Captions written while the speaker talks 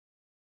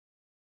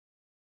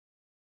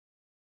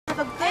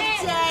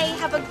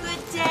have a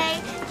good day.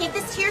 Give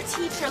this to your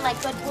teacher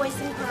like good boys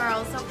and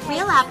girls, okay?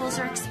 Real apples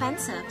are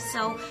expensive,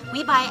 so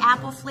we buy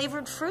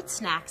apple-flavored fruit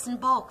snacks in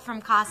bulk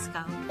from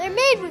Costco. They're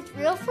made with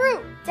real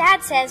fruit.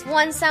 Dad says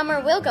one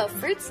summer we'll go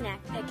fruit snack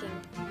picking.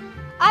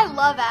 I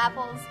love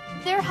apples.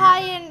 They're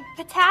high in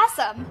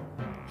potassium.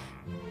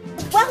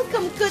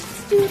 Welcome, good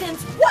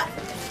students. What?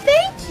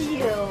 Thank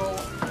you.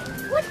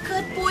 What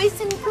good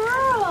boys and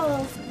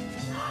girls.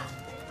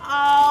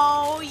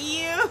 Oh,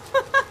 you.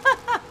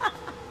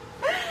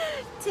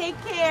 Take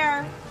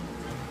care.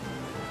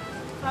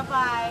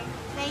 Bye-bye.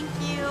 Thank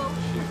you.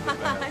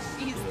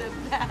 She's the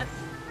best.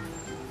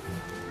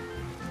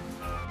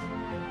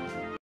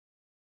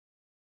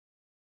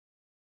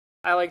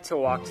 I like to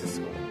walk to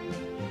school.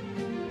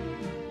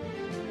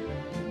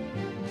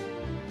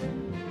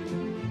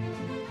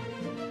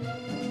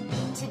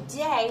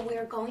 Today, we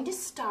are going to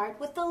start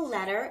with the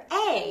letter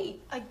A.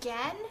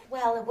 Again?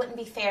 Well, it wouldn't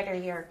be fair to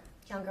your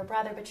younger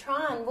brother,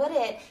 Bertrand, would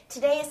it?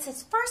 Today is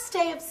his first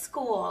day of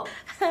school,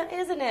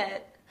 isn't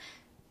it?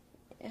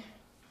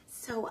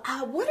 So,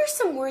 what are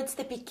some words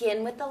that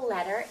begin with the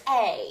letter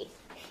A?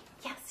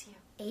 Yes, you.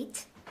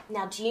 8.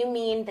 Now, do you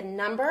mean the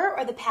number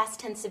or the past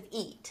tense of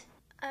eat?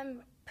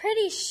 I'm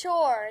pretty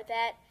sure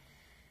that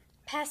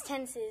past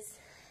tense is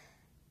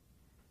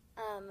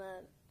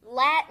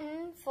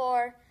Latin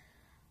for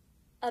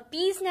a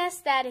bee's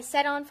nest that is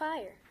set on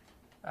fire.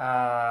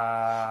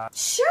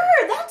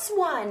 Sure, that's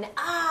one.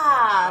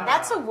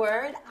 That's a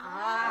word.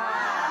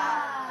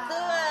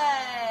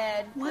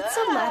 Good. What's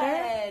a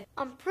letter?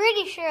 I'm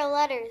pretty sure a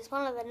letter is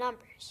one of the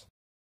numbers.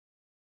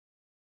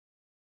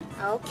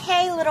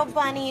 Okay, little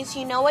bunnies,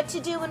 you know what to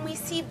do when we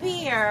see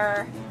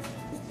beer.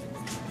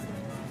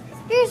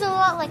 Beer's a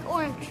lot like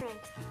orange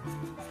drink,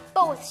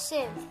 but with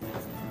sin.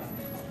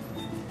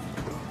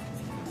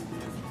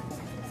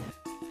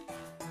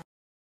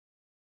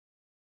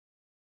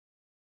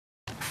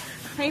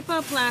 Paper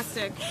or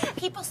plastic?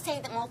 People say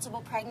that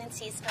multiple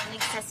pregnancies don't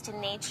exist in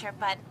nature,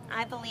 but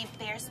I believe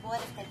bears would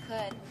if they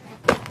could.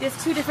 There's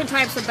 2 different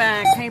types of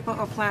bags, paper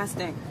or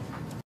plastic.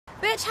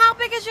 Bitch, how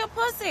big is your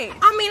pussy?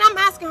 I mean, I'm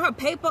asking her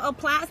paper or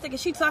plastic, and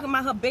she talking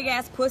about her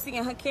big-ass pussy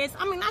and her kids.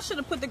 I mean, I should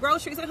have put the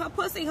groceries in her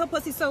pussy. Her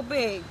pussy's so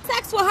big.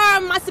 Sex with her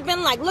must have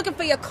been like looking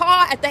for your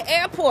car at the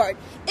airport.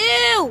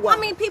 Ew! I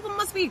mean, people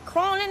must be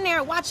crawling in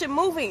there watching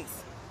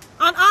movies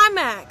on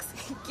IMAX.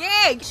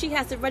 Yeah, she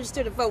has to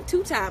register to vote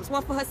 2 times.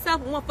 One for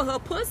herself and one for her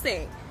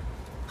pussy.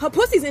 Her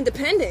pussy's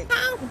independent.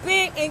 How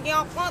big is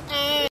your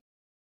pussy?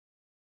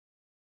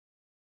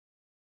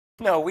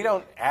 No, we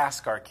don't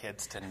ask our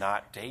kids to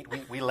not date.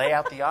 We lay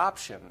out the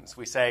options.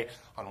 We say,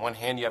 on one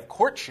hand, you have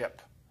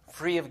courtship,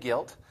 free of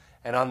guilt,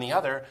 and on the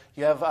other,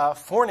 you have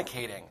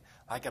fornicating,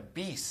 like a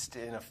beast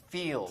in a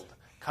field,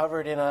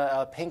 covered in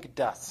a pink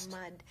dust.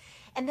 Mud.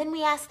 And then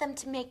we ask them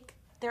to make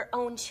their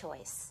own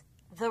choice,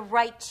 the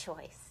right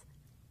choice.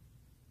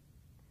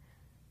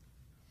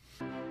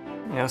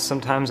 You know,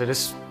 sometimes I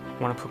just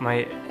want to put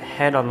my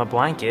head on the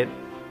blanket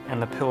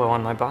and the pillow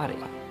on my body.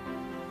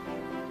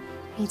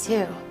 Me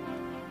too.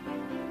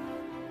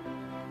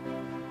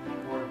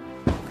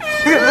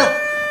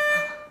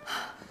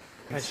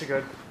 I should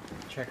go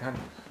check on.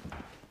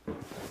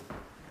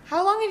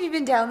 How long have you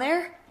been down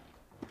there?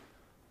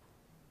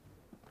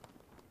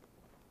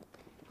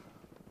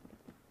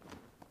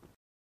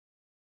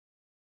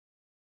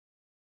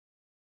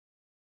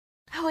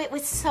 Oh, it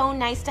was so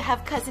nice to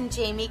have Cousin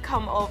Jamie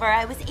come over.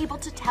 I was able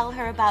to tell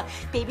her about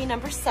baby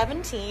number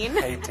 17.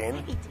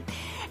 18.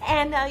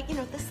 And, you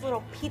know, this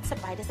little pizza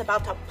bite is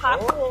about to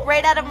pop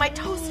right out of my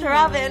toaster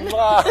oven.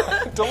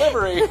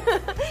 Delivery.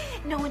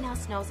 No one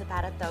else knows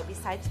about it, though,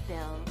 besides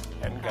Bill.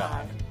 And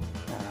God.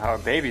 How a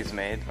baby's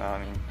made. Well, I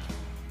mean,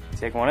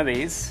 take one of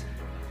these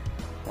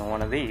and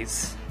one of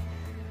these.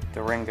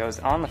 The ring goes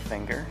on the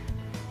finger.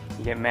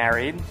 You get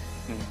married.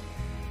 And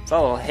it's a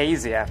little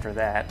hazy after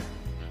that.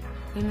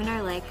 Women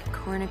are like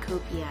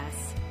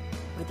cornucopias,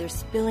 where they're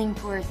spilling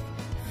forth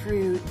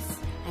fruits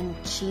and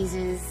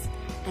cheeses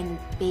and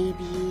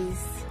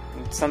babies.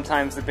 And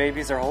sometimes the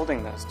babies are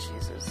holding those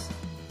cheeses.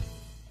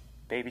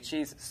 Baby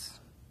cheeses.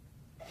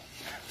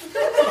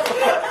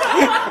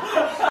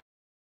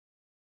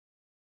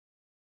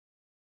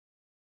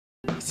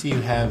 So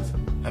you have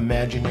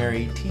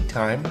imaginary tea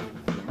time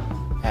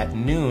at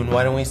noon.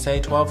 Why don't we say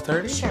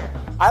 12:30? Sure.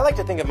 I like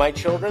to think of my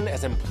children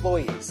as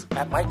employees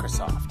at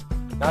Microsoft.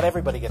 Not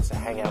everybody gets to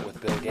hang out with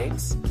Bill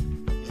Gates.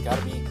 He's got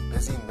to be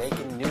busy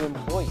making new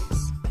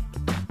employees.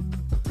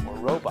 Or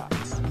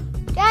robots.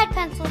 Dad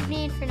penciled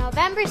me in for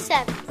November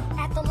 7th.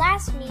 At the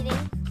last meeting,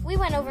 we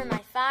went over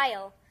my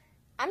file.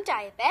 I'm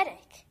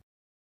diabetic.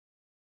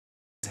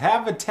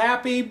 Have a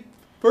tappy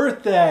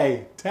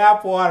birthday.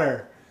 Tap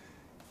water.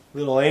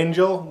 Little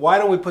angel, why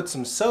don't we put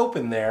some soap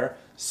in there,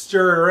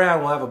 stir it around,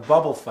 we'll have a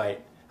bubble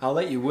fight. I'll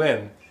let you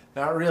win.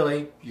 Not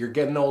really, you're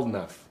getting old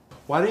enough.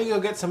 Why don't you go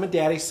get some of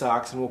Daddy's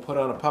socks and we'll put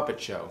on a puppet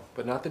show,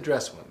 but not the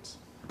dress ones.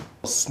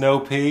 Snow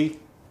pea.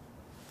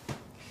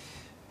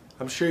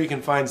 I'm sure you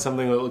can find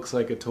something that looks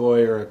like a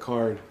toy or a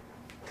card.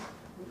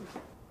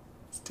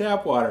 It's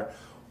tap water.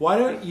 Why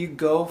don't you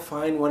go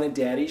find one of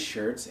Daddy's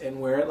shirts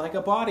and wear it like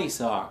a body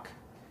sock?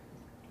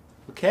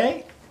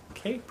 Okay?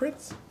 Okay,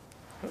 Prince?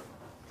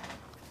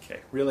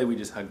 Okay, really we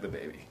just hugged the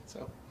baby,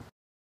 so.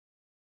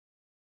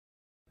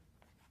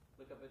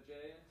 Look up at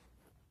Jay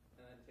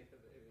and then take the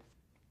baby.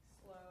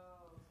 Slow.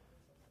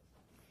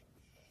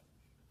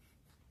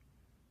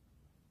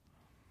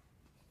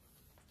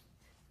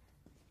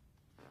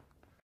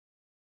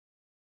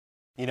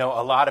 You know,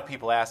 a lot of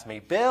people ask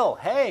me, Bill,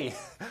 hey,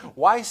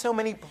 why so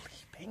many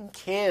bleeping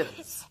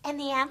kids? And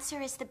the answer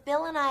is that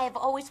Bill and I have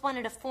always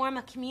wanted to form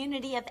a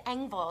community of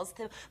Engvalls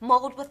to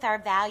mold with our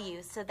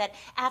values so that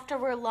after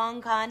we're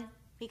long gone,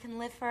 we can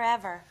live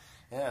forever.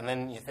 Yeah, and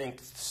then you think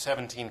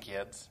 17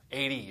 kids,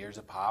 80 years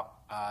a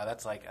pop,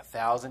 that's like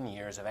 1,000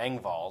 years of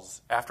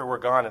Engvalls. After we're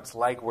gone, it's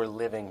like we're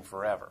living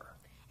forever.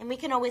 And we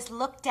can always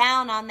look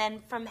down on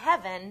them from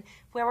heaven,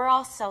 where we're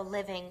also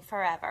living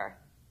forever.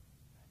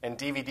 And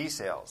DVD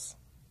sales.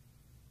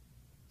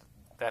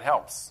 That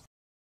helps.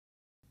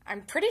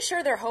 I'm pretty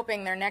sure they're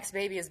hoping their next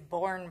baby is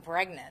born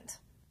pregnant.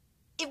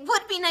 It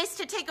would be nice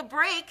to take a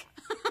break.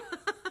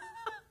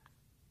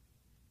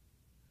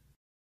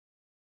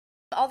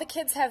 All the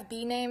kids have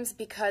B names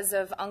because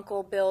of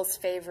Uncle Bill's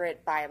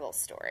favorite Bible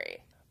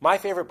story. My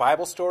favorite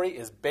Bible story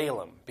is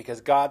Balaam,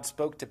 because God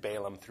spoke to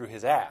Balaam through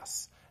his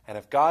ass. And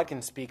if God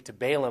can speak to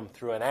Balaam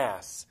through an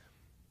ass,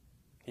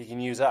 he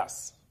can use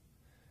us.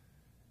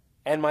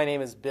 And my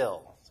name is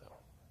Bill.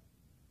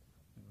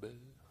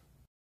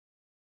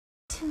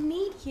 To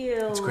meet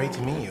you. It's great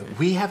to meet you.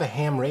 We have a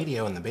ham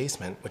radio in the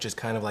basement, which is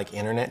kind of like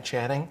internet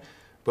chatting,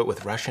 but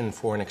with Russian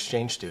foreign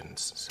exchange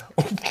students. So.